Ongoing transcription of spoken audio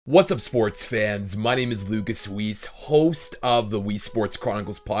What's up, sports fans? My name is Lucas Weiss, host of the Weiss Sports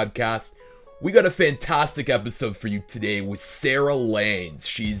Chronicles podcast. We got a fantastic episode for you today with Sarah Langs.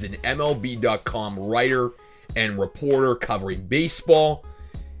 She's an MLB.com writer and reporter covering baseball.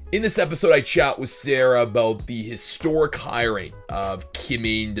 In this episode, I chat with Sarah about the historic hiring of Kim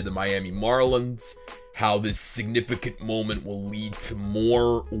Ng to the Miami Marlins, how this significant moment will lead to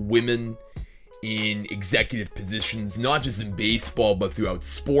more women in executive positions, not just in baseball, but throughout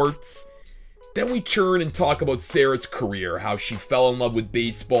sports. Then we turn and talk about Sarah's career, how she fell in love with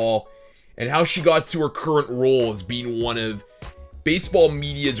baseball, and how she got to her current role as being one of baseball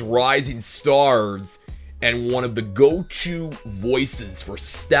media's rising stars and one of the go-to voices for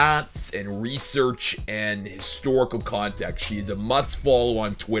stats and research and historical context. She is a must-follow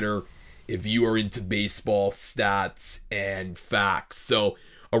on Twitter if you are into baseball stats and facts. So,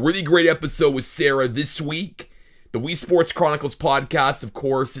 a really great episode with Sarah this week. The Weiss Sports Chronicles podcast, of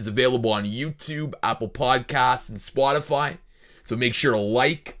course, is available on YouTube, Apple Podcasts, and Spotify. So make sure to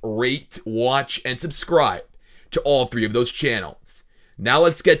like, rate, watch, and subscribe to all three of those channels. Now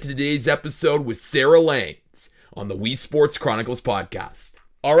let's get to today's episode with Sarah Langs on the Weiss Sports Chronicles podcast.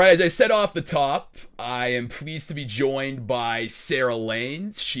 All right, as I said off the top, I am pleased to be joined by Sarah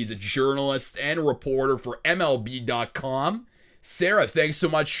Langs. She's a journalist and a reporter for MLB.com. Sarah, thanks so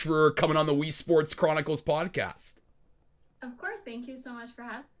much for coming on the Weiss Sports Chronicles podcast. Of course, thank you so much for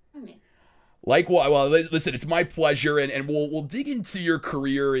having me. Likewise, well, listen, it's my pleasure, and we'll dig into your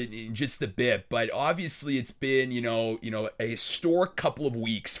career in just a bit. But obviously, it's been a historic couple of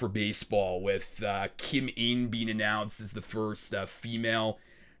weeks for baseball with Kim Ng being announced as the first female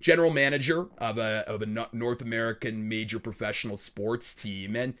general manager of a North American major professional sports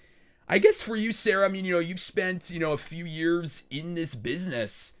team. And I guess for you, Sarah, I mean, you've spent, a few years in this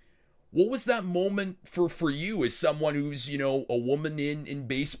business. What was that moment for you as someone who's, a woman in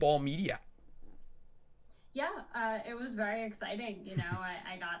baseball media? Yeah, it was very exciting.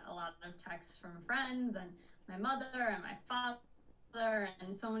 I got a lot of texts from friends and my mother and my father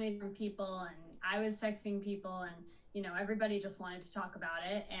and so many different people. And I was texting people and, everybody just wanted to talk about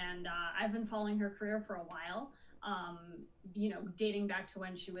it. And I've been following her career for a while. Dating back to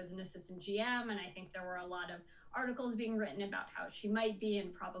when she was an assistant GM. And I think there were a lot of articles being written about how she might be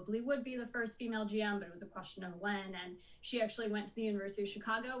and probably would be the first female GM, but it was a question of when. And she actually went to the University of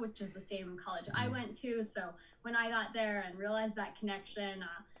Chicago, which is the same college I went to. So when I got there and realized that connection,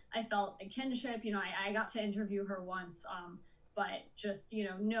 I felt a kinship. I got to interview her once, but just,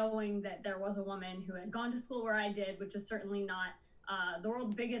 knowing that there was a woman who had gone to school where I did, which is certainly not the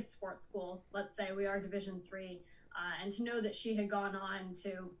world's biggest sports school. Let's say we are Division III. And to know that she had gone on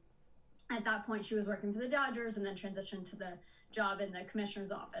to, at that point, she was working for the Dodgers and then transitioned to the job in the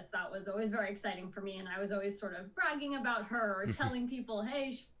commissioner's office. That was always very exciting for me. And I was always sort of bragging about her or telling people,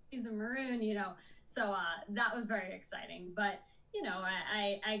 hey, she's a Maroon, So that was very exciting. But,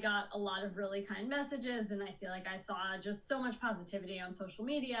 I got a lot of really kind messages, and I feel like I saw just so much positivity on social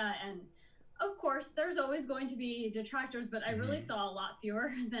media. And of course, there's always going to be detractors, but I really saw a lot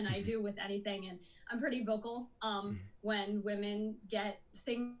fewer than I do with anything. And I'm pretty vocal when women get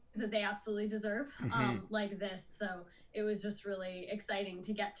things that they absolutely deserve like this. So it was just really exciting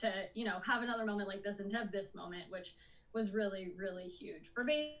to get to, have another moment like this and to have this moment, which was really, really huge for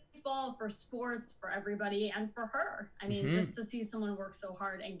baseball, for sports, for everybody, and for her. I mean, just to see someone work so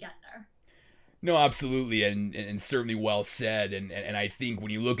hard and get there. No, absolutely, and certainly well said. And I think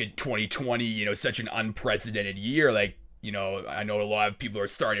when you look at 2020, such an unprecedented year, like, I know a lot of people are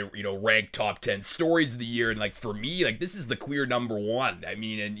starting to, rank top 10 stories of the year. And like, for me, like, this is the clear number one. I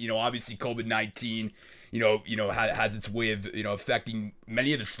mean, and, obviously COVID-19, has its way of, affecting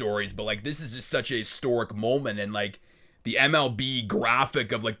many of the stories. But like, this is just such a historic moment. And like, the MLB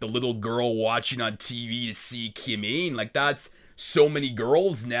graphic of like the little girl watching on TV to see Kim Ng, like, that's so many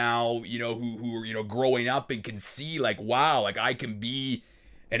girls now, who are, growing up and can see like, wow, like I can be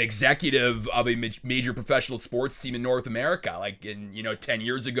an executive of a major professional sports team in North America. Like, in, 10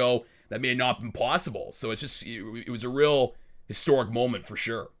 years ago, that may have not been possible. So it's just, it was a real historic moment for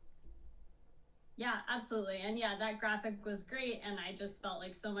sure. Yeah, absolutely. And yeah, that graphic was great. And I just felt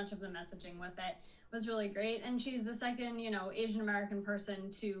like so much of the messaging with it was really great. And she's the second, Asian American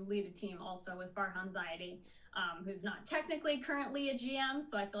person to lead a team also with Farhan Zaidi, who's not technically currently a GM.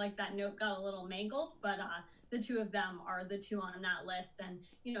 So I feel like that note got a little mangled, but the two of them are the two on that list. And,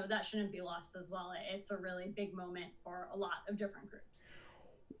 that shouldn't be lost as well. It's a really big moment for a lot of different groups.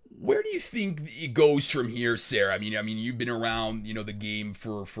 Where do you think it goes from here, Sarah? I mean, you've been around, the game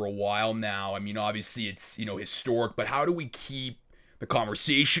for a while now. I mean, obviously it's, historic, but how do we keep the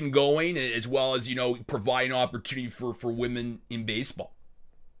conversation going as well as, providing opportunity for women in baseball?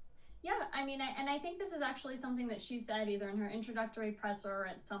 I mean, and I think this is actually something that she said either in her introductory presser or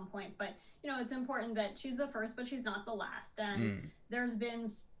at some point, but it's important that she's the first, but she's not the last. And there's been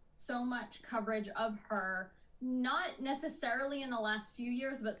so much coverage of her, not necessarily in the last few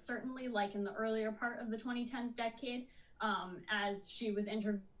years, but certainly like in the earlier part of the 2010s decade, as she was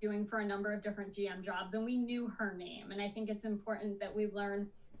interviewing for a number of different GM jobs, and we knew her name. And I think it's important that we learn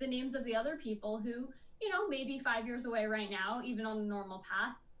the names of the other people who, maybe 5 years away right now, even on a normal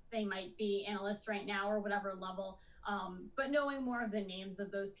path, they might be analysts right now or whatever level. But knowing more of the names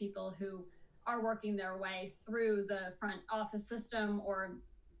of those people who are working their way through the front office system or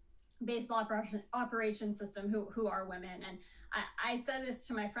baseball operation system who are women. And I said this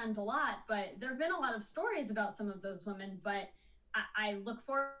to my friends a lot, but there have been a lot of stories about some of those women, but I look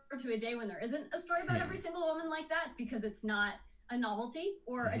forward to a day when there isn't a story about every single woman like that, because it's not a novelty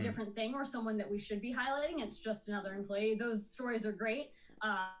or a different thing or someone that we should be highlighting. It's just another employee. Those stories are great.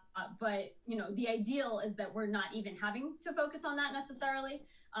 But the ideal is that we're not even having to focus on that necessarily.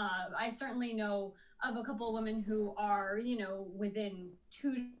 I certainly know of a couple of women who are, within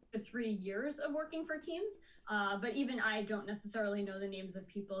 2 to 3 years of working for teams. But even I don't necessarily know the names of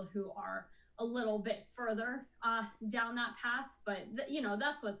people who are a little bit further down that path. But,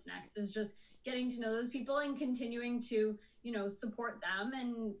 that's what's next, is just getting to know those people and continuing to, support them.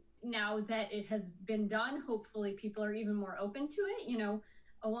 And now that it has been done, hopefully people are even more open to it.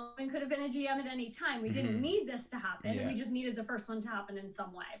 A woman could have been a GM at any time. We didn't need this to happen. Yeah. We just needed the first one to happen in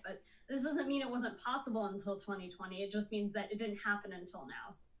some way. But this doesn't mean it wasn't possible until 2020. It just means that it didn't happen until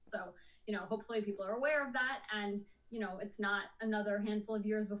now. So, hopefully people are aware of that. And, it's not another handful of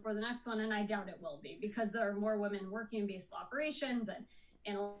years before the next one. And I doubt it will be, because there are more women working in baseball operations and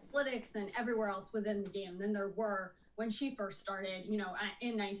analytics and everywhere else within the game than there were when she first started, in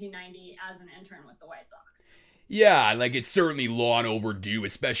 1990 as an intern with the White Sox. Yeah, like it's certainly long overdue,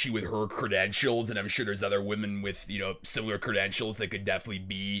 especially with her credentials, and I'm sure there's other women with, similar credentials that could definitely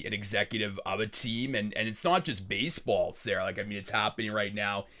be an executive of a team, and it's not just baseball, Sarah. Like, I mean, it's happening right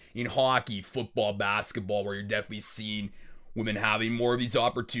now in hockey, football, basketball, where you're definitely seeing women having more of these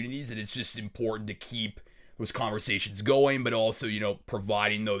opportunities, and it's just important to keep those conversations going, but also,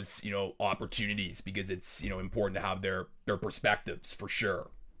 providing those, opportunities, because it's, important to have their perspectives for sure.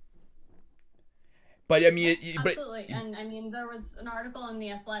 But I mean, absolutely. And I mean, there was an article in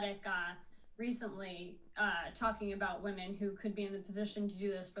The Athletic recently talking about women who could be in the position to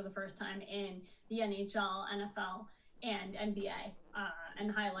do this for the first time in the NHL, NFL, and NBA,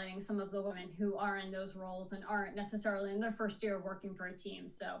 and highlighting some of the women who are in those roles and aren't necessarily in their first year of working for a team.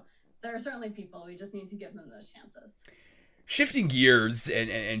 So there are certainly people, we just need to give them those chances. Shifting gears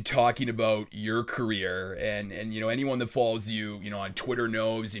and talking about your career, and anyone that follows you, on Twitter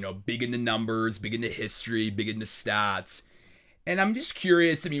knows, big into numbers, big into history, big into stats. And I'm just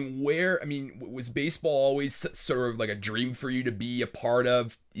curious, was baseball always sort of like a dream for you to be a part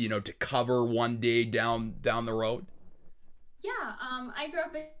of, to cover one day down the road? Yeah, I grew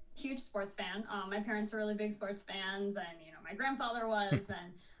up a huge sports fan. My parents were really big sports fans, and, my grandfather was,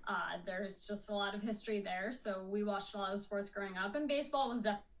 and there's just a lot of history there. So we watched a lot of sports growing up, and baseball was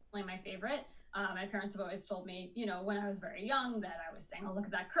definitely my favorite. My parents have always told me, when I was very young, that I was saying, oh, look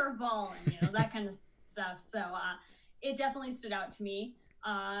at that curveball, and, that kind of stuff. So it definitely stood out to me.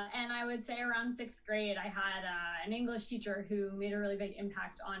 And I would say around 6th grade, I had an English teacher who made a really big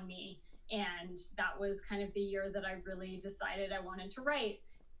impact on me. And that was kind of the year that I really decided I wanted to write.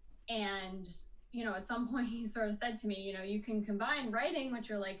 And at some point he sort of said to me, you can combine writing, which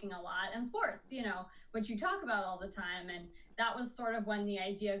you're liking a lot, and sports, which you talk about all the time. And that was sort of when the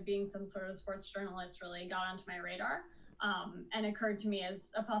idea of being some sort of sports journalist really got onto my radar, and occurred to me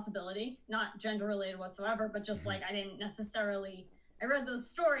as a possibility, not gender related whatsoever, but just like I read those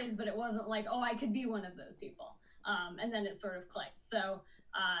stories, but it wasn't like, oh, I could be one of those people. And then it sort of clicked. So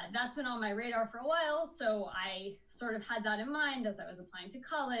that's been on my radar for a while. So I sort of had that in mind as I was applying to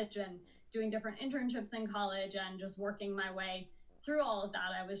college and doing different internships in college and just working my way through all of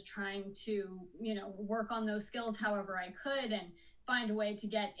that. I was trying to, work on those skills however I could and find a way to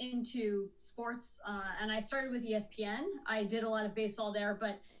get into sports. And I started with ESPN. I did a lot of baseball there,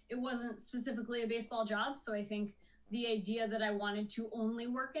 but it wasn't specifically a baseball job. So I think the idea that I wanted to only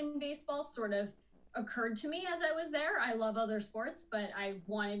work in baseball sort of occurred to me as I was there. I love other sports, but I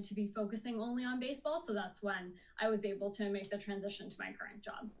wanted to be focusing only on baseball. So that's when I was able to make the transition to my current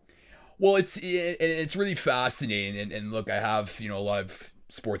job. Well, it's really fascinating, and look, I have a lot of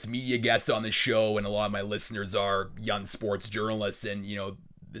sports media guests on the show, and a lot of my listeners are young sports journalists, and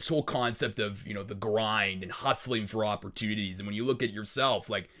this whole concept of the grind and hustling for opportunities, and when you look at yourself,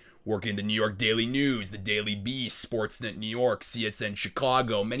 like working at the New York Daily News, the Daily Beast, Sportsnet New York, CSN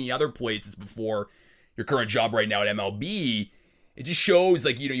Chicago, many other places before your current job right now at MLB. It just shows,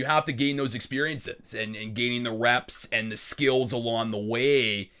 like, you have to gain those experiences and gaining the reps and the skills along the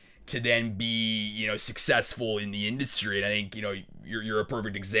way to then be, successful in the industry. And I think, you're a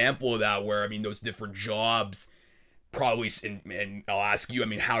perfect example of that, where, those different jobs probably, and I'll ask you,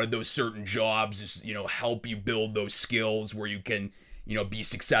 how did those certain jobs just, help you build those skills where you can, be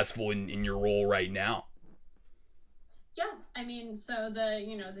successful in your role right now? Yeah, so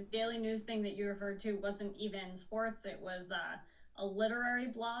the Daily News thing that you referred to wasn't even sports. It was a literary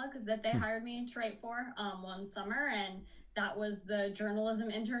blog that they hired me to write for one summer, and that was the journalism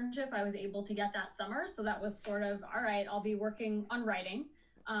internship I was able to get that summer. So that was sort of, all right, I'll be working on writing.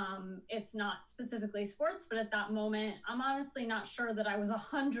 It's not specifically sports, but at that moment, I'm honestly not sure that I was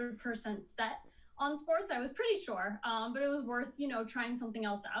 100% set on sports. I was pretty sure, but it was worth, trying something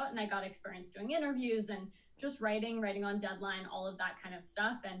else out. And I got experience doing interviews and just writing on deadline, all of that kind of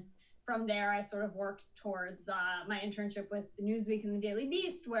stuff. And from there, I sort of worked towards my internship with the Newsweek and the Daily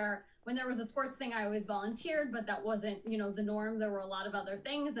Beast, where when there was a sports thing, I always volunteered, but that wasn't, the norm. There were a lot of other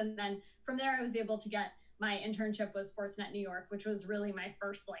things. And then from there, I was able to get my internship with Sportsnet New York, which was really my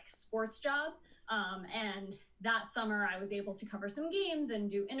first sports job. And that summer I was able to cover some games and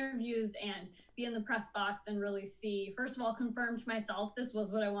do interviews and be in the press box and really see, first of all, confirm to myself this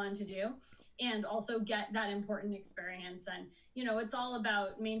was what I wanted to do, and also get that important experience. And, it's all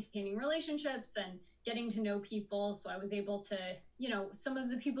about maintaining relationships and getting to know people. So I was able to, some of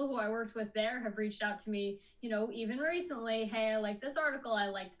the people who I worked with there have reached out to me, even recently, hey, I like this article, I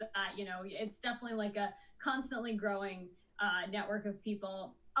liked that, it's definitely like a constantly growing network of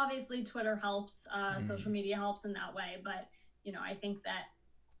people. Obviously Twitter helps, social media helps in that way. But, I think that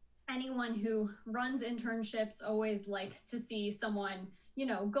anyone who runs internships always likes to see someone,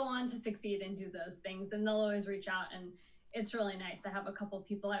 go on to succeed and do those things. And they'll always reach out. And it's really nice to have a couple of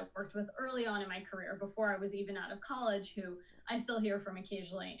people I worked with early on in my career before I was even out of college who I still hear from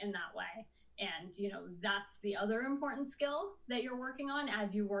occasionally in that way. And, that's the other important skill that you're working on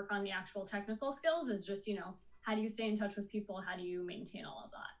as you work on the actual technical skills, is just, how do you stay in touch with people? How do you maintain all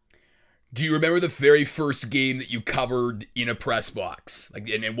of that? Do you remember the very first game that you covered in a press box?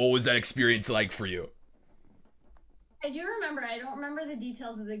 And what was that experience like for you? I do remember. I don't remember the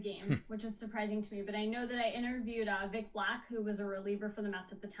details of the game, which is surprising to me, but I know that I interviewed Vic Black, who was a reliever for the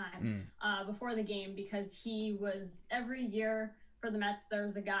Mets at the time, before the game, because he was, every year for the Mets,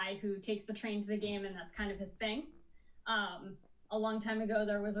 there's a guy who takes the train to the game, and that's kind of his thing. A long time ago,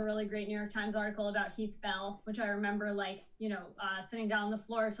 there was a really great New York Times article about Heath Bell, which I remember, sitting down on the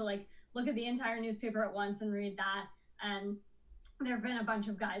floor to look at the entire newspaper at once and read that. And there have been a bunch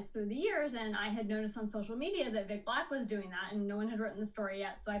of guys through the years, and I had noticed on social media that Vic Black was doing that, and no one had written the story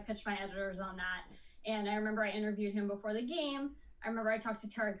yet. So I pitched my editors on that. And I remember I interviewed him before the game. I remember I talked to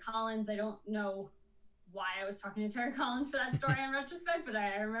Terry Collins. I don't know why I was talking to Terry Collins for that story in retrospect, but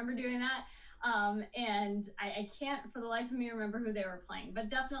I remember doing that. And I can't for the life of me remember who they were playing, but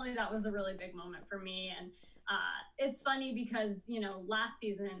definitely that was a really big moment for me. And it's funny because, last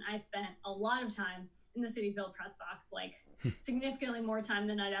season I spent a lot of time in the Citi Field press box, significantly more time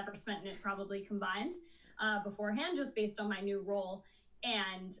than I'd ever spent in it probably combined beforehand, just based on my new role.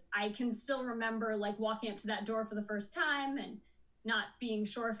 And I can still remember walking up to that door for the first time and not being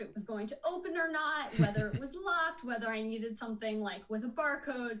sure if it was going to open or not, whether it was locked, whether I needed something with a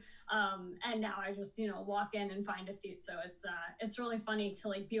barcode. And now I just, walk in and find a seat. So it's really funny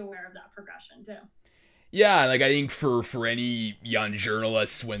to be aware of that progression too. Yeah, I think for any young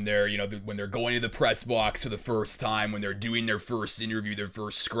journalists, when they're when they're going to the press box for the first time, when they're doing their first interview, their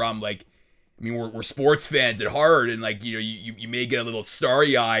first scrum, we're sports fans at heart, and you may get a little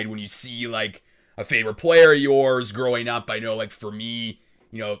starry eyed when you see a favorite player of yours growing up. I know for me,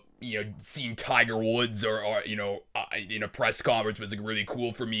 seeing Tiger Woods or in a press conference was really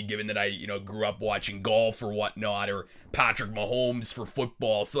cool for me, given that I grew up watching golf or whatnot, or Patrick Mahomes for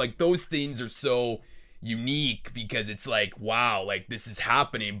football. So those things are so unique because it's wow, this is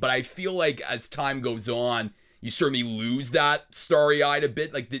happening. But I feel as time goes on, you certainly lose that starry-eyed a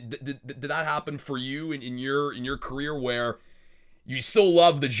bit. Did that happen for you in your career, where you still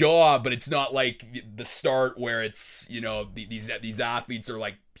love the job, but it's not the start where it's these athletes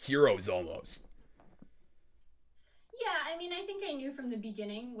are heroes almost? Yeah, I think I knew from the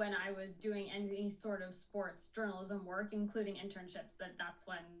beginning when I was doing any sort of sports journalism work, including internships, that's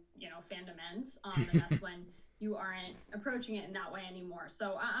when, fandom ends. And that's when you aren't approaching it in that way anymore.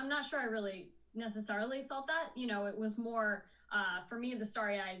 So I'm not sure I really necessarily felt that. It was more, for me, the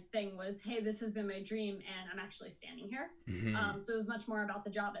starry-eyed thing was, hey, this has been my dream and I'm actually standing here. So it was much more about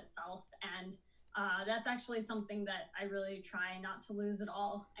the job itself. And that's actually something that I really try not to lose at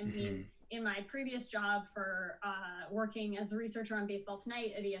all. I mean, in my previous job for working as a researcher on Baseball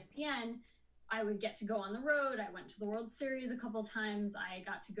Tonight at ESPN, I would get to go on the road. I went to the World Series a couple times. I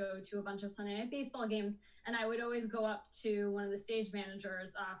got to go to a bunch of Sunday Night Baseball games. And I would always go up to one of the stage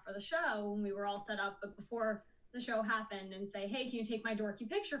managers for the show when we were all set up, but before the show happened, and say, hey, can you take my dorky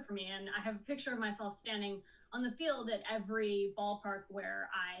picture for me? And I have a picture of myself standing on the field at every ballpark where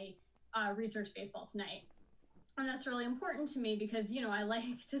I research Baseball Tonight. And that's really important to me because, I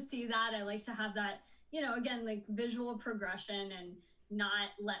like to see that. I like to have that, again, like visual progression and not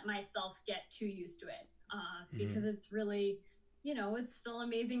let myself get too used to it because it's really, it's still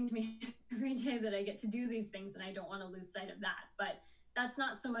amazing to me every day that I get to do these things, and I don't want to lose sight of that. But that's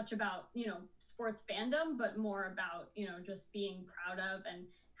not so much about, sports fandom, but more about, just being proud of and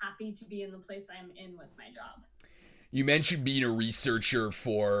happy to be in the place I'm in with my job. You mentioned being a researcher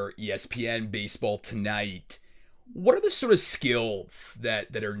for ESPN Baseball Tonight. What are the sort of skills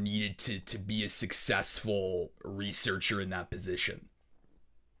that are needed to be a successful researcher in that position?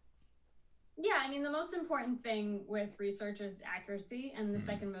 Yeah, I mean, the most important thing with research is accuracy, and the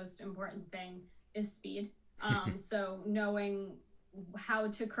second most important thing is speed. So knowing how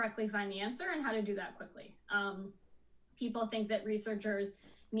to correctly find the answer and how to do that quickly. People think that researchers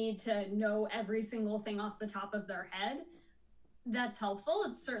need to know every single thing off the top of their head. That's helpful.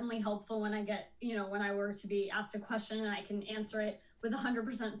 It's certainly helpful when when I were to be asked a question and I can answer it with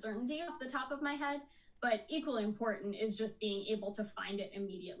 100% certainty off the top of my head. But equally important is just being able to find it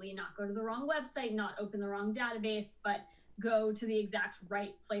immediately, not go to the wrong website, not open the wrong database, but go to the exact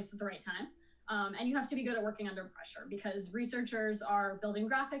right place at the right time. And you have to be good at working under pressure because researchers are building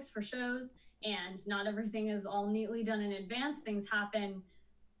graphics for shows, and not everything is all neatly done in advance. Things happen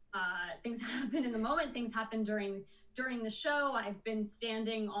in the moment. Things happen during the show. I've been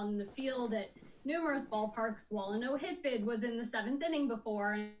standing on the field at numerous ballparks while a no-hit bid was in the 7th inning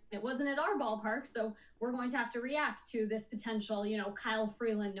before, and it wasn't at our ballpark, so we're going to have to react to this potential, Kyle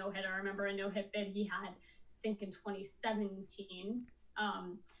Freeland no-hitter. I remember a no-hit bid he had, I think, in 2017.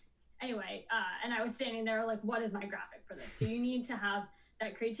 And I was standing there like, what is my graphic for this? So you need to have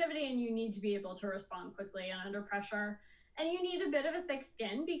that creativity, and you need to be able to respond quickly and under pressure. And you need a bit of a thick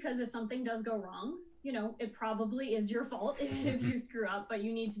skin because if something does go wrong, it probably is your fault if you screw up, but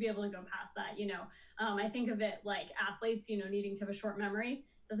you need to be able to go past that. I think of it like athletes, needing to have a short memory.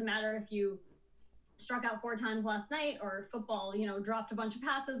 Doesn't matter if you struck out 4 times last night or football, dropped a bunch of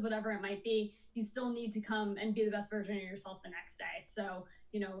passes, whatever it might be, you still need to come and be the best version of yourself the next day. So,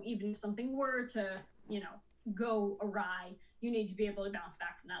 even if something were to, go awry, you need to be able to bounce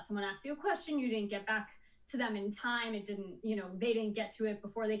back from that. Someone asked you a question, you didn't get back to them in time. It didn't, they didn't get to it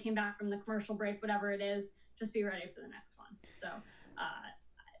before they came back from the commercial break, whatever it is, just be ready for the next one. So,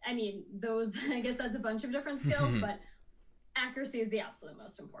 those, I guess that's a bunch of different skills, but accuracy is the absolute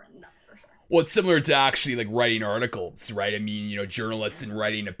most important, that's for sure. Well, it's similar to actually like writing articles, right? I mean, journalists in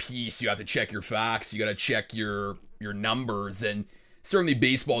writing a piece, you have to check your facts, you got to check your numbers, and certainly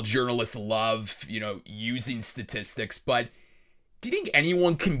baseball journalists love, using statistics, but do you think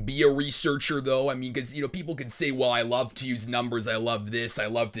anyone can be a researcher though? I mean, because, people can say, well, I love to use numbers, I love this, I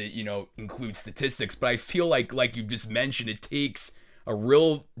love to, include statistics, but I feel like you just mentioned, it takes a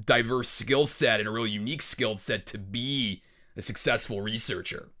real diverse skill set and a real unique skill set to be a successful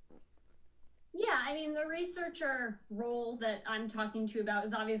researcher. Yeah, I mean, the researcher role that I'm talking to you about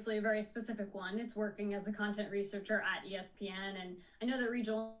is obviously a very specific one. It's working as a content researcher at ESPN, and I know that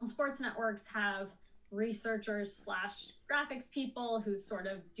regional sports networks have researchers / graphics people who sort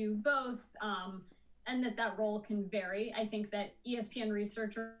of do both, and that role can vary. I think that ESPN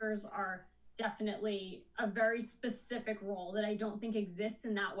researchers are definitely a very specific role that I don't think exists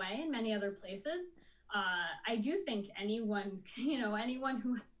in that way in many other places. I do think anyone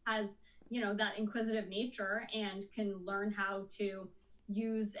who has, that inquisitive nature and can learn how to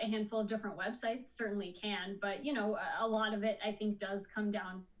use a handful of different websites certainly can. But, a lot of it, I think, does come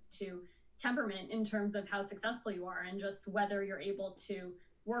down to temperament in terms of how successful you are and just whether you're able to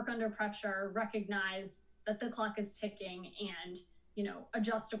work under pressure, recognize that the clock is ticking, and,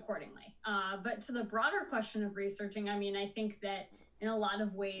 adjust accordingly. But to the broader question of researching, I think that in a lot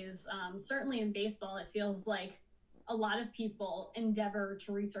of ways, certainly in baseball, it feels like a lot of people endeavor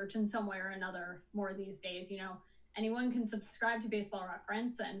to research in some way or another more these days. Anyone can subscribe to Baseball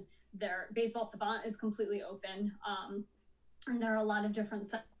Reference, and their Baseball Savant is completely open. And there are a lot of different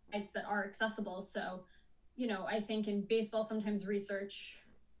sites that are accessible. So, I think in baseball, sometimes research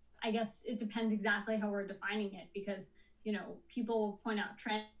I guess it depends exactly how we're defining it, because, you know, people will point out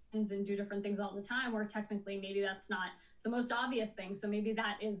trends and do different things all the time, where technically maybe that's not the most obvious thing. So maybe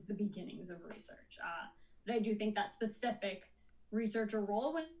that is the beginnings of research. But I do think that specific researcher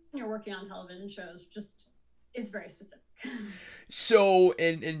role when you're working on television shows, just, it's very specific. So,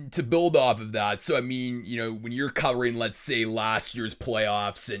 and to build off of that, so I mean, you know, when you're covering, let's say, last year's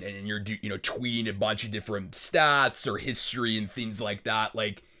playoffs, and you're, you know, tweeting a bunch of different stats or history and things like that,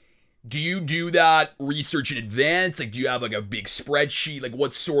 like, do you do that research in advance? Like, do you have like a big spreadsheet? Like,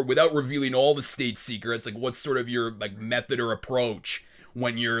 what sort, without revealing all the state secrets, like, what's sort of your like method or approach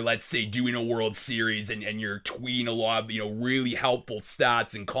when you're, let's say, doing a World Series and you're tweeting a lot of, you know, really helpful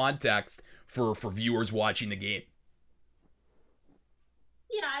stats and context for viewers watching the game?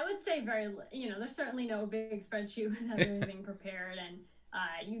 Yeah, I would say you know, there's certainly no big spreadsheet with everything prepared. And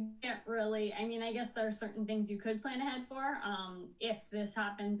you can't really, I mean, I guess there are certain things you could plan ahead for, if this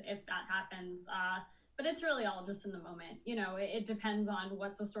happens, if that happens. But it's really all just in the moment. You know, it depends on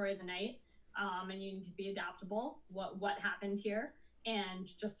what's the story of the night. And you need to be adaptable. What happened here, and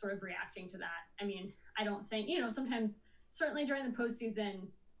just sort of reacting to that. I mean, I don't think, you know, sometimes, certainly during the postseason,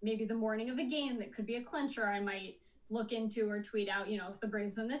 maybe the morning of a game that could be a clincher, I might look into or tweet out, you know, if the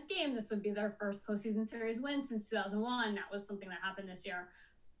Braves win this game, this would be their first postseason series win since 2001. That was something that happened this year.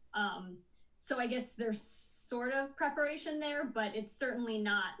 So I guess there's sort of preparation there, but it's certainly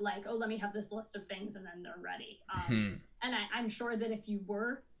not like, oh, let me have this list of things and then they're ready. And I'm sure that if you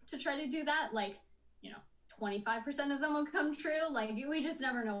were to try to do that, like, you know, 25% of them will come true. Like, we just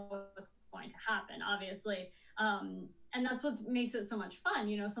never know what's going to happen, obviously. And that's what makes it so much fun.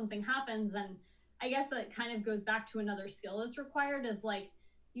 You know, something happens, and I guess that kind of goes back to another skill that's required, is like,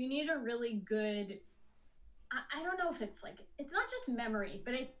 you need a really good, I don't know if it's like, it's not just memory,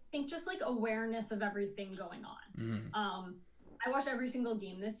 but I think just like awareness of everything going on. I watched every single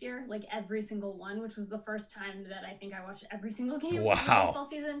game this year, like every single one, which was the first time that I think I watched every single game of the baseball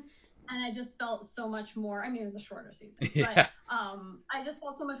season. And I just felt so much more, I mean, it was a shorter season, but I just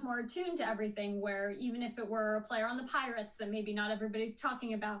felt so much more attuned to everything, where even if it were a player on the Pirates that maybe not everybody's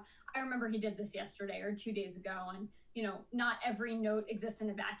talking about, I remember he did this yesterday or 2 days ago. And, you know, not every note exists in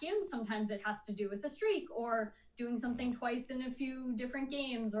a vacuum. Sometimes it has to do with a streak or doing something twice in a few different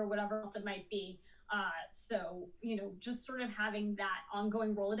games or whatever else it might be. So, you know, just sort of having that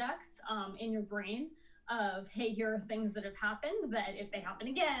ongoing Rolodex in your brain of, hey, here are things that have happened that if they happen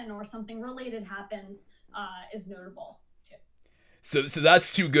again or something related happens, is notable too. So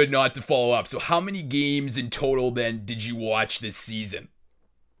that's too good not to follow up. So how many games in total then did you watch this season?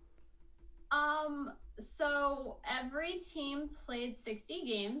 So every team played 60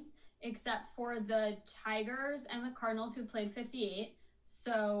 games except for the Tigers and the Cardinals, who played 58.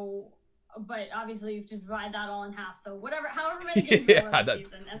 So, but obviously you have to divide that all in half. So however many games there were this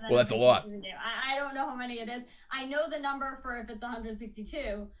season. And then well, that's a lot. I don't know how many it is. I know the number for if it's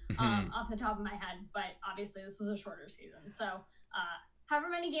 162 off the top of my head, but obviously this was a shorter season. So, however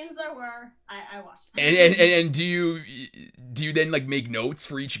many games there were, I watched them. And do you then like make notes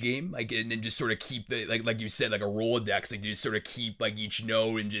for each game, like, and then just sort of keep the like you said, like a Rolodex, like you just sort of keep like each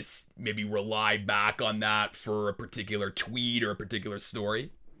note and just maybe rely back on that for a particular tweet or a particular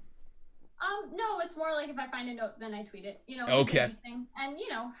story? No, it's more like if I find a note, then I tweet it. You know, okay. It's interesting, and you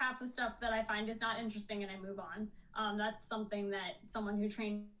know, half the stuff that I find is not interesting, and I move on. That's something that someone who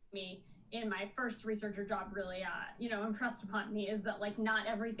trained me in my first researcher job really, you know, impressed upon me, is that like not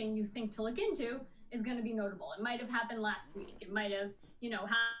everything you think to look into is going to be notable. It might have happened last week. It might have, you know,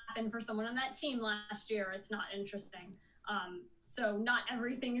 happened for someone on that team last year. It's not interesting. So not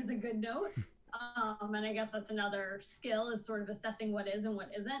everything is a good note. And I guess that's another skill, is sort of assessing what is and what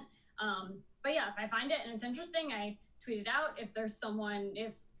isn't. But yeah, if I find it and it's interesting, I tweet it out. If there's someone,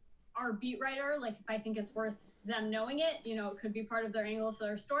 if our beat writer, like if I think it's worth them knowing it, you know, it could be part of their angle to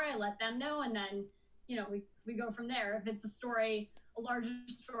their story, I let them know, and then, you know, we go from there. If it's a story, a larger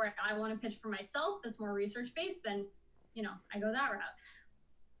story I want to pitch for myself that's more research based, then, you know, I go that route.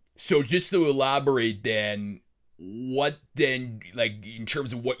 So just to elaborate then, what then, like in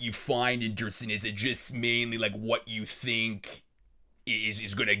terms of what you find interesting, is it just mainly like what you think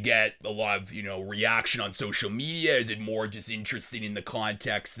is going to get a lot of, you know, reaction on social media? Is it more just interesting in the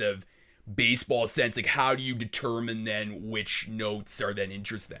context of baseball sense? Like, how do you determine then which notes are then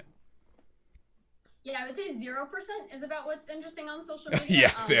interesting? Yeah, I would say 0% is about what's interesting on social media. Yeah,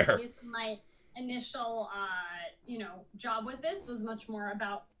 fair. My initial, you know, job with this was much more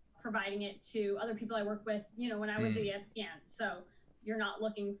about providing it to other people I work with, you know, when I was at ESPN. So you're not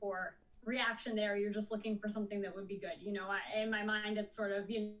looking for reaction there, you're just looking for something that would be good. You know, in my mind, it's sort of,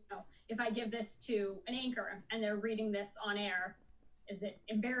 you know, if I give this to an anchor and they're reading this on air, Is it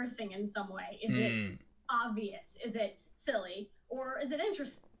embarrassing in some way? Is it obvious? Is it silly? Or is it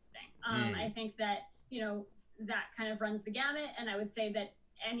interesting? I think that, that kind of runs the gamut. And I would say that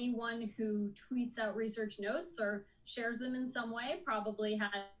anyone who tweets out research notes or shares them in some way probably has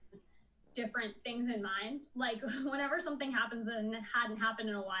different things in mind. Like whenever something happens that hadn't happened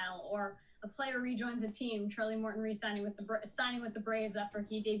in a while, or a player rejoins a team, Charlie Morton signing with the Braves after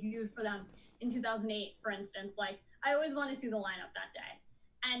he debuted for them in 2008, for instance, like I always want to see the lineup that day.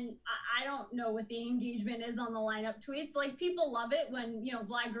 And I don't know what the engagement is on the lineup tweets. Like people love it when,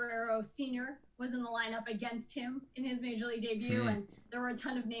 Vlad Guerrero Sr. was in the lineup against him in his major league debut. And there were a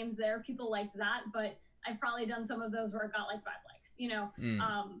ton of names there. People liked that, but I've probably done some of those where it got like 5 likes,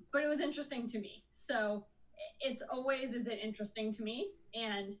 but it was interesting to me. So it's always, is it interesting to me?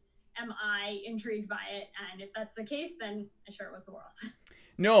 And am I intrigued by it? And if that's the case, then I share it with the world.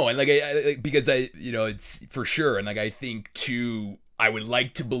 No, and because it's for sure. And I think too, I would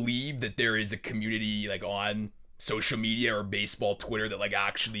like to believe that there is a community on social media or baseball Twitter that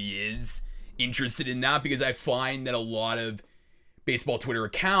actually is interested in that, because I find that a lot of baseball Twitter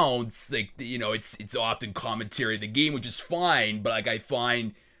accounts, it's often commentary of the game, which is fine, but I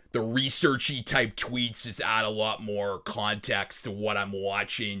find the researchy type tweets just add a lot more context to what I'm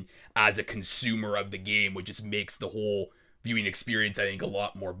watching as a consumer of the game, which just makes the whole viewing experience, I think, a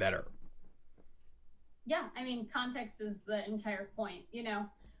lot more better. Yeah, I mean, context is the entire point,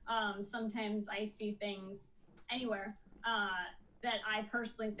 sometimes I see things anywhere that I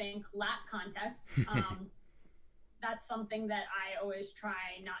personally think lack context. That's something that I always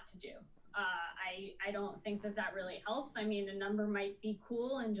try not to do. I don't think that really helps. I mean, a number might be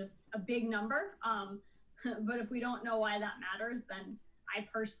cool and just a big number, but if we don't know why that matters, then I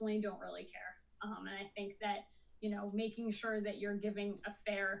personally don't really care. And I think that, making sure that you're giving a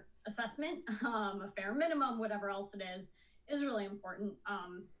fair assessment, a fair minimum, whatever else it is really important,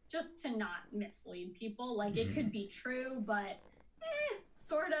 just to not mislead people. Like it could be true, but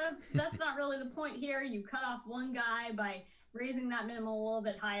sort of. That's not really the point here. You cut off one guy by raising that minimum a little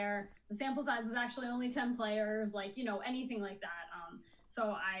bit higher. The sample size was actually only 10 players, anything like that.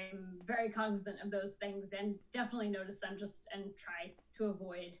 So I'm very cognizant of those things and definitely notice them and try to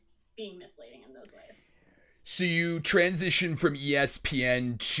avoid being misleading in those ways. So you transitioned from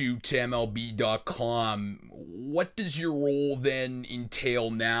ESPN to MLB.com. What does your role then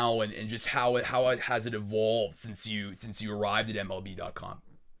entail now, and just how has it evolved since you arrived at MLB.com?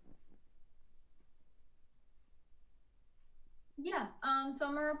 Yeah, so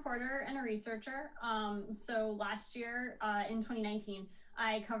I'm a reporter and a researcher. So last year, in 2019,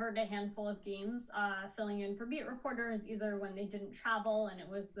 I covered a handful of games, filling in for beat reporters, either when they didn't travel and it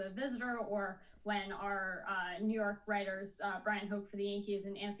was the visitor, or when our New York writers, Brian Hoke for the Yankees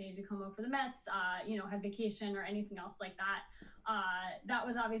and Anthony DiComo for the Mets, had vacation or anything else like that. That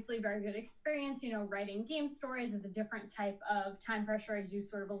was obviously a very good experience. Writing game stories is a different type of time pressure, as you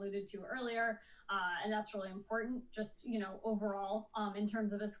sort of alluded to earlier. And that's really important, just, overall, in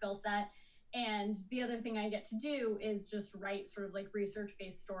terms of a skill set. And the other thing I get to do is just write sort of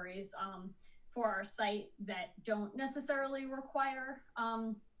research-based stories for our site that don't necessarily require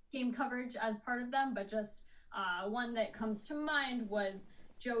game coverage as part of them, but just one that comes to mind was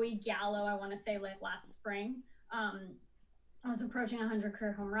Joey Gallo, I want to say last spring. I was approaching 100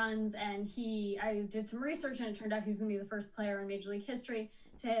 career home runs, and I did some research, and it turned out he was going to be the first player in Major League history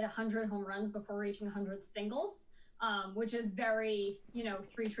to hit 100 home runs before reaching 100 singles, which is very,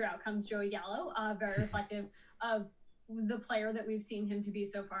 3 true outcomes, Joey Gallo, very reflective of the player that we've seen him to be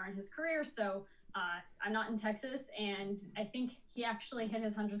so far in his career. So I'm not in Texas, and I think he actually hit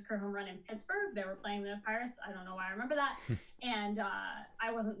his 100th career home run in Pittsburgh. They were playing the Pirates. I don't know why I remember that. And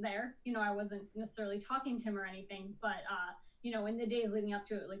I wasn't there. I wasn't necessarily talking to him or anything, but in the days leading up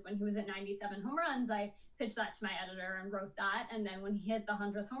to it, when he was at 97 home runs, I pitched that to my editor and wrote that. And then when he hit the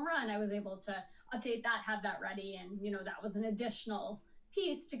 100th home run, I was able to update that, have that ready. And, that was an additional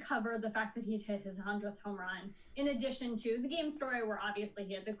piece to cover the fact that he'd hit his 100th home run, in addition to the game story where obviously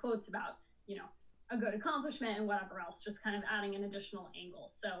he had the quotes about, a good accomplishment and whatever else, just kind of adding an additional angle.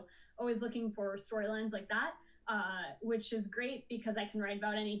 So always looking for storylines like that, which is great because I can write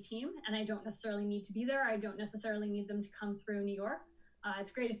about any team and I don't necessarily need to be there. I don't necessarily need them to come through New York.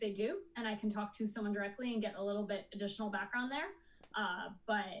 It's great if they do, and I can talk to someone directly and get a little bit additional background there.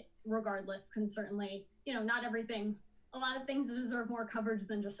 But regardless, can certainly, not everything, a lot of things deserve more coverage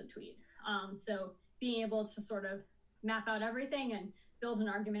than just a tweet. So being able to sort of map out everything and build an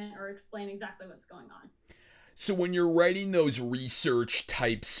argument or explain exactly what's going on. So when you're writing those research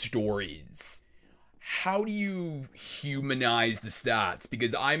type stories, how do you humanize the stats?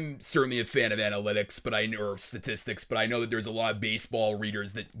 Because I'm certainly a fan of analytics, or statistics, but I know that there's a lot of baseball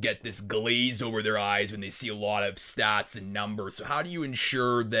readers that get this glaze over their eyes when they see a lot of stats and numbers. So how do you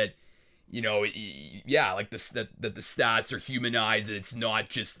ensure that, like that the stats are humanized, and it's not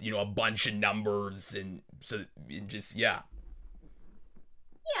just, a bunch of numbers, and so it just, yeah.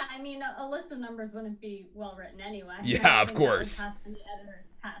 Yeah, I mean, a list of numbers wouldn't be well written anyway. Yeah, of course. That would pass the editor's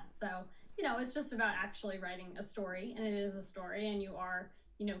test. So, it's just about actually writing a story, and it is a story, and you are,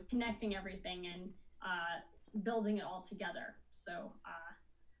 connecting everything and building it all together. So,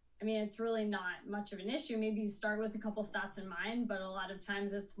 I mean, it's really not much of an issue. Maybe you start with a couple stats in mind, but a lot of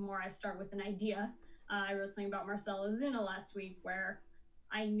times it's more I start with an idea. I wrote something about Marcell Ozuna last week where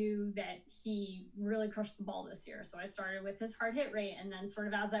I knew that he really crushed the ball this year. So I started with his hard hit rate, and then sort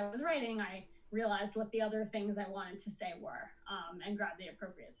of as I was writing, I realized what the other things I wanted to say were, and grabbed the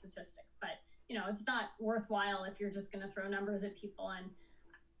appropriate statistics. But, it's not worthwhile if you're just going to throw numbers at people. And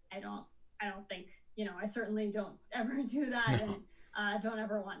I don't think, I certainly don't ever do that, and don't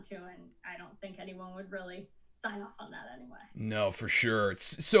ever want to. And I don't think anyone would really sign off on that anyway. No, for sure.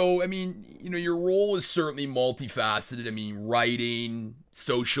 So, I mean, your role is certainly multifaceted. I mean, writing,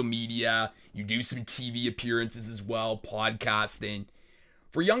 social media, you do some TV appearances as well, podcasting.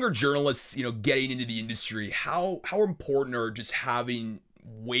 For younger journalists, getting into the industry, how important are just having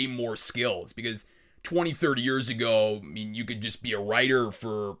way more skills? Because 20, 30 years ago, I mean, you could just be a writer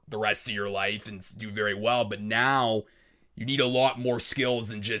for the rest of your life and do very well. But now you need a lot more skills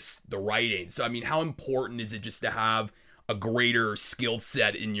than just the writing. So, I mean, how important is it just to have a greater skill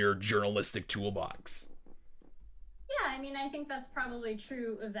set in your journalistic toolbox? Yeah, I mean, I think that's probably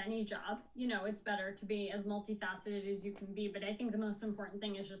true of any job. It's better to be as multifaceted as you can be, but I think the most important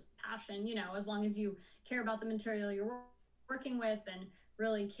thing is just passion. As long as you care about the material you're working with and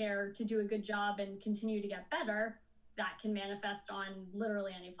really care to do a good job and continue to get better, that can manifest on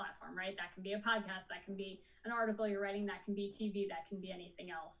literally any platform, right? That can be a podcast, that can be an article you're writing, that can be TV, that can be anything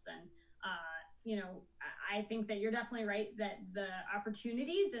else. And, I think that you're definitely right that the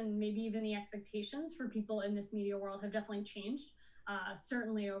opportunities and maybe even the expectations for people in this media world have definitely changed,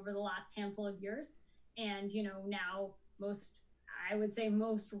 certainly over the last handful of years. And, now I would say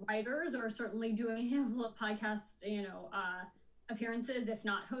most writers are certainly doing a handful of podcast, appearances, if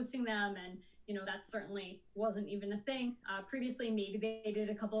not hosting them. And, that certainly wasn't even a thing. Previously, maybe they did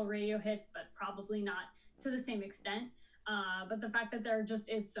a couple of radio hits, but probably not to the same extent. But the fact that there just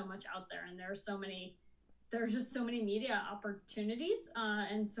is so much out there, and there's just so many media opportunities,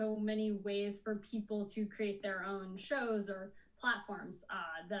 and so many ways for people to create their own shows or platforms,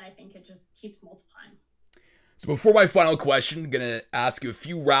 that I think it just keeps multiplying. So before my final question, I'm going to ask you a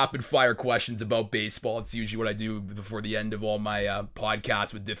few rapid fire questions about baseball. It's usually what I do before the end of all my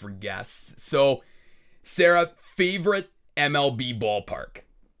podcasts with different guests. So, Sarah, favorite MLB ballpark?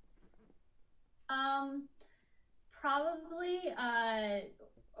 Probably,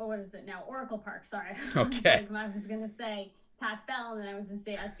 what is it now? Oracle Park, sorry. Okay. I was going to say Pac Bell, and then I was going to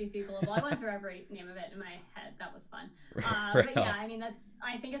say SBC Global. I went through every name of it in my head. That was fun. But yeah, I mean,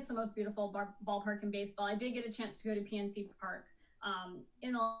 I think it's the most beautiful ballpark in baseball. I did get a chance to go to PNC Park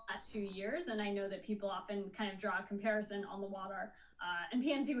in the last few years, and I know that people often kind of draw a comparison on the water. And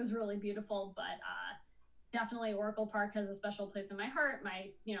PNC was really beautiful, but definitely Oracle Park has a special place in my heart.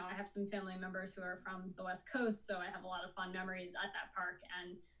 I have some family members who are from the West Coast, so I have a lot of fond memories at that park,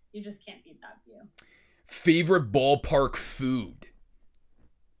 and you just can't beat that view. Favorite ballpark food?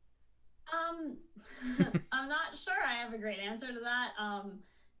 I'm not sure I have a great answer to that.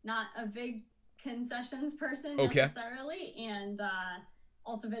 Not a big concessions person necessarily, and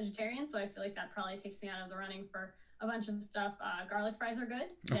also vegetarian, so I feel like that probably takes me out of the running for a bunch of stuff. Garlic fries are good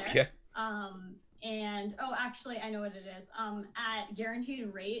there. Okay. And actually, I know what it is. At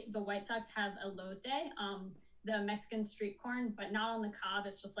Guaranteed Rate, the White Sox have elote, the Mexican street corn, but not on the cob.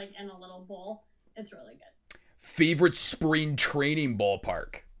 It's just like in a little bowl. It's really good. Favorite spring training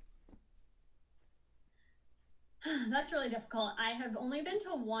ballpark? That's really difficult. I have only been to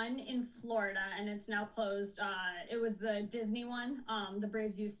one in Florida, and it's now closed. It was the Disney one. The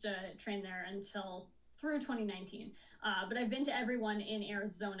Braves used to train there through 2019. But I've been to every one in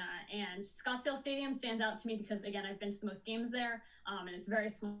Arizona, and Scottsdale Stadium stands out to me because, again, I've been to the most games there, and it's very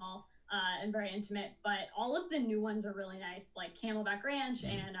small and very intimate. But all of the new ones are really nice, like Camelback Ranch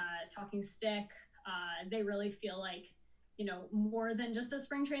and Talking Stick. They really feel like, more than just a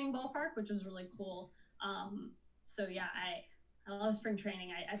spring training ballpark, which is really cool. So yeah, I love spring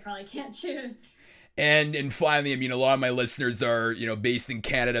training. I probably can't choose. And finally, I mean, a lot of my listeners are, based in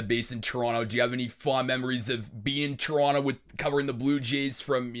Canada, based in Toronto. Do you have any fond memories of being in Toronto with covering the Blue Jays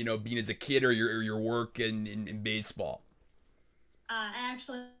from, being as a kid, or your work in baseball? I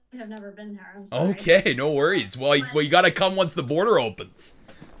actually have never been there. I'm sorry. Okay, no worries. Well, you got to come once the border opens.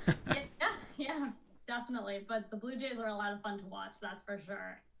 Yeah, definitely. But the Blue Jays are a lot of fun to watch, that's for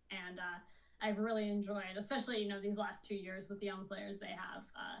sure. And I've really enjoyed, especially, these last 2 years with the young players they have.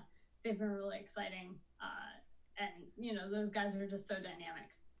 They've been really exciting. And, those guys are just so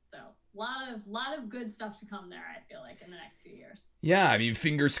dynamic. So lot of good stuff to come there, I feel like, in the next few years. Yeah, I mean,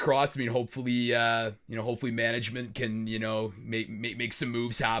 fingers crossed. I mean, hopefully, hopefully management can, make some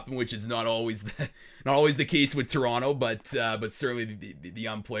moves happen, which is not always the case with Toronto, but certainly the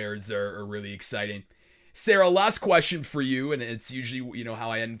young players are really exciting. Sarah, last question for you, and it's usually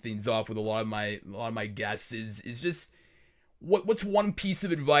how I end things off with a lot of my guests is just what's one piece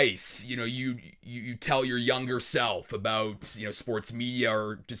of advice you tell your younger self about sports media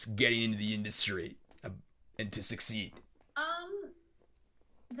or just getting into the industry and to succeed?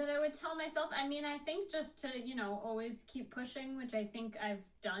 That I would tell myself, I mean, I think just to always keep pushing, which I think I've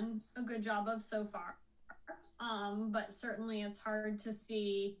done a good job of so far. But certainly it's hard to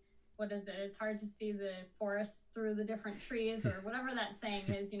see, it's hard to see the forest through the different trees, or whatever that saying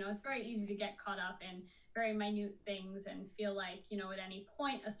is. It's very easy to get caught up in very minute things and feel like, at any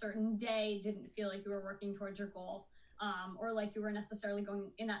point a certain day didn't feel like you were working towards your goal, or like you were necessarily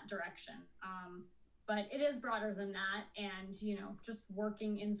going in that direction. But it is broader than that. And, just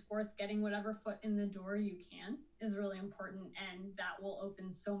working in sports, getting whatever foot in the door you can is really important. And that will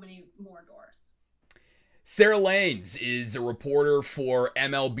open so many more doors. Sarah Lanes is a reporter for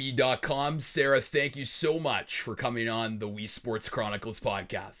MLB.com. Sarah, thank you so much for coming on the Wii Sports Chronicles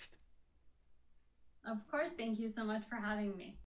podcast. Of course. Thank you so much for having me.